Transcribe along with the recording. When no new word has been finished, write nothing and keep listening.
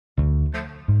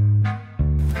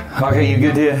Okay, you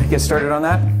good to get started on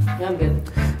that? Yeah, I'm good.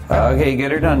 Okay,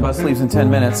 get her done. Bus leaves in 10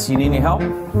 minutes. You need any help?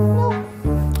 No.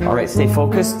 All right, stay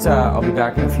focused. I'll be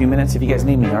back in a few minutes if you guys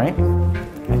need me, all right?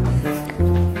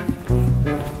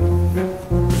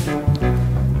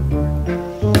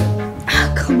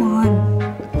 Come on.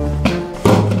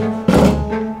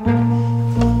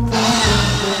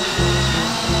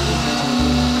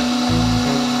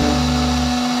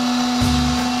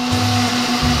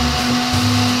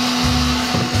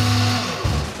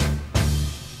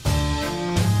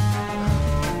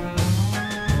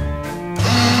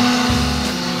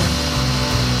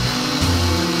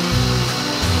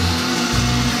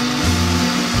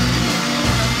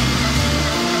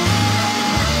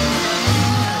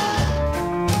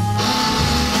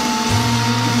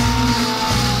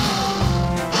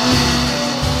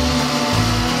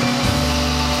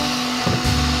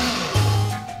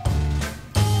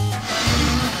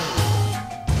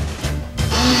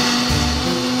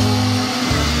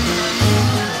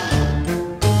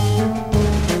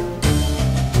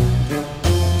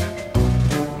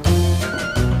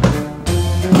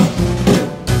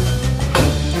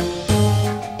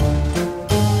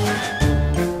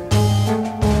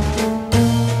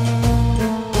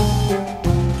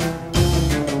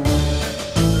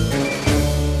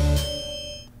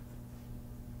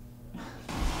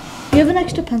 Do you have an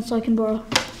extra pencil I can borrow?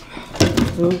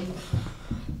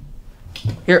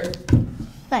 Here.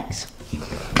 Thanks.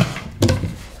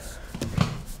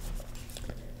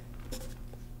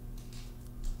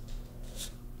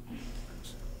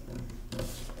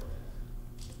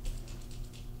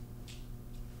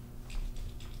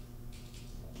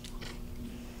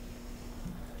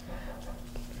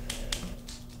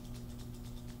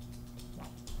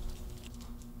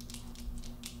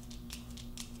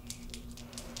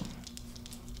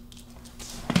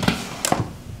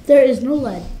 There is no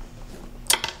lead.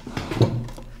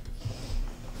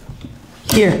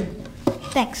 Here.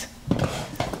 Thanks.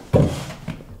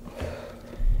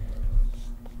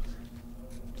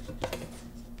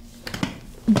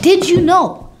 Did you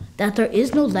know that there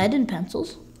is no lead in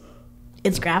pencils?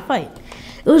 It's graphite.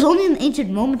 It was only in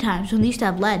ancient Roman times when they used to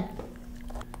have lead.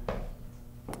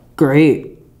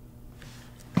 Great.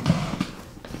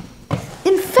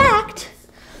 In fact,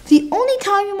 the only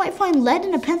time you might find lead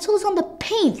in a pencil is on the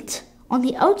paint on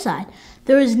the outside.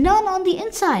 There is none on the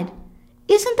inside.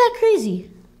 Isn't that crazy?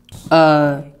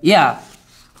 Yeah.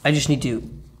 I just need to.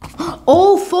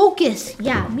 Oh, focus.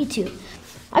 Yeah, me too.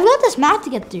 I've got this math to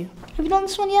get through. Have you done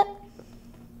this one yet?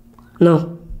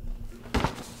 No.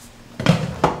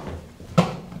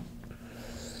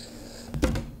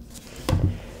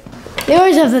 They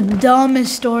always have the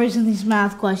dumbest stories in these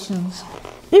math questions.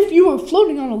 If you were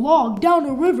floating on a log down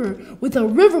a river with a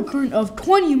river current of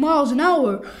 20 miles an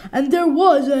hour and there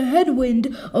was a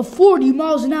headwind of 40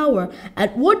 miles an hour,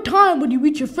 at what time would you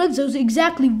reach your friend's house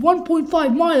exactly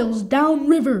 1.5 miles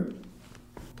downriver?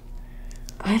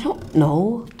 I don't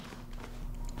know.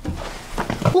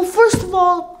 Well, first of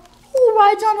all, who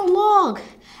rides on a log?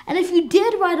 And if you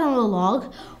did ride on a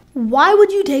log, why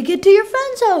would you take it to your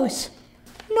friend's house?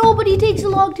 Nobody takes a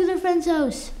log to their friend's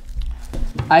house.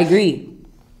 I agree.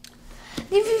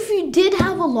 If you did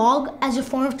have a log as a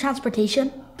form of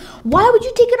transportation, why would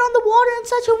you take it on the water on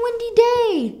such a windy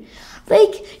day?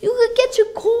 Like, you could get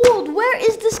you cold. Where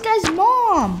is this guy's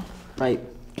mom? Right.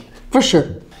 For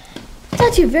sure. It's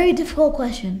actually a very difficult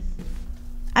question.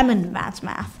 I'm in advanced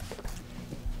math.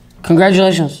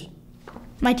 Congratulations.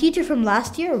 My teacher from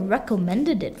last year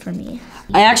recommended it for me.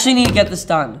 I actually need to get this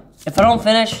done. If I don't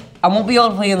finish, I won't be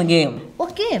able to play in the game.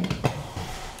 What game?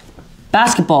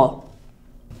 Basketball.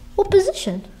 What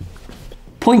position?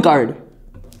 Point guard.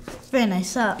 Very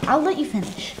nice. I'll let you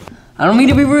finish. I don't mean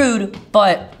to be rude,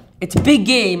 but it's a big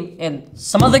game, and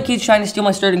some other kid's trying to steal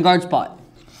my starting guard spot.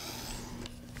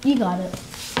 You got it.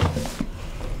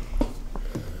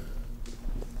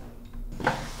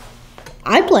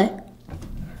 I play.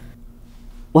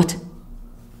 What?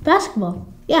 Basketball.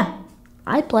 Yeah,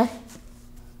 I play.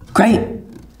 Great.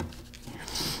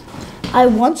 I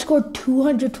once scored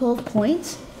 212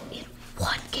 points in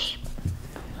one game.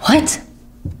 What?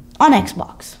 On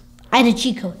Xbox. I had a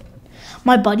cheat code.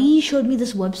 My buddy showed me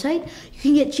this website. You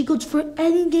can get cheat codes for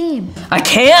any game. I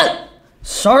can't.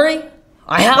 Sorry.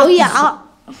 I have. Oh yeah.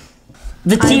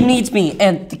 The team needs me,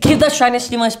 and the kid that's trying to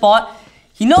steal my spot,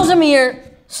 he knows I'm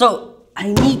here, so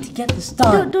I need to get this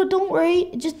done. Don't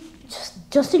worry.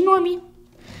 Just ignore me.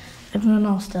 Everyone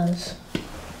else does.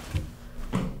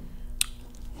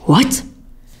 What?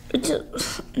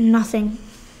 Nothing.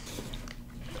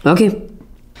 Okay.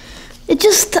 It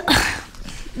just...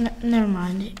 never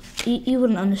mind. You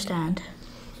wouldn't understand.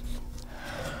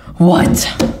 What?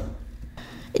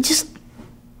 It just...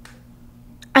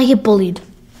 I get bullied.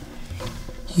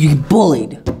 You get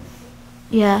bullied?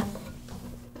 Yeah.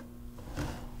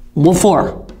 What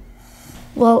for?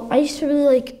 Well, I used to really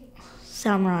like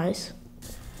samurais.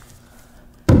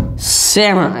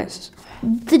 Samurais?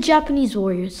 The Japanese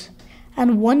warriors.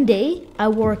 And one day, I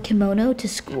wore a kimono to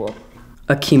school.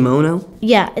 A kimono?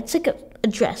 Yeah, it's like a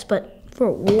dress, but for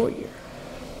a warrior.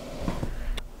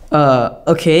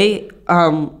 Okay.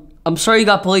 I'm sorry you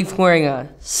got bullied for wearing a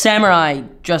samurai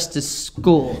dress to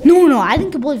school. No, I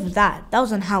didn't get bullied for that. That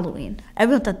was on Halloween.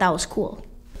 Everyone thought that was cool.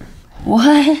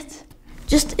 What?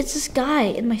 Just, it's this guy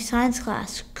in my science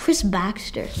class, Chris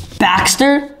Baxter.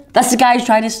 Baxter? That's the guy who's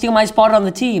trying to steal my spot on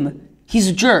the team. He's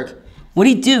a jerk.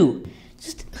 What'd he do?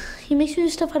 Just, he makes me do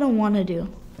stuff I don't want to do.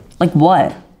 Like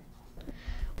what?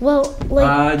 Well,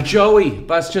 like... Joey,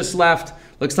 bus just left.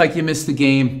 Looks like you missed the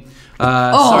game.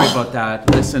 Sorry about that.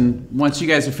 Listen, once you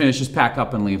guys are finished, just pack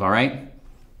up and leave, all right?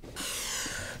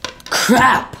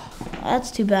 Crap! That's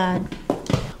too bad.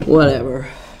 Whatever.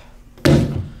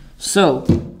 So,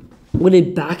 what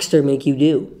did Baxter make you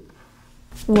do?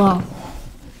 Well,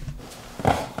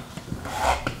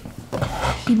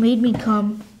 he made me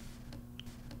come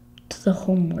to the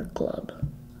homework club.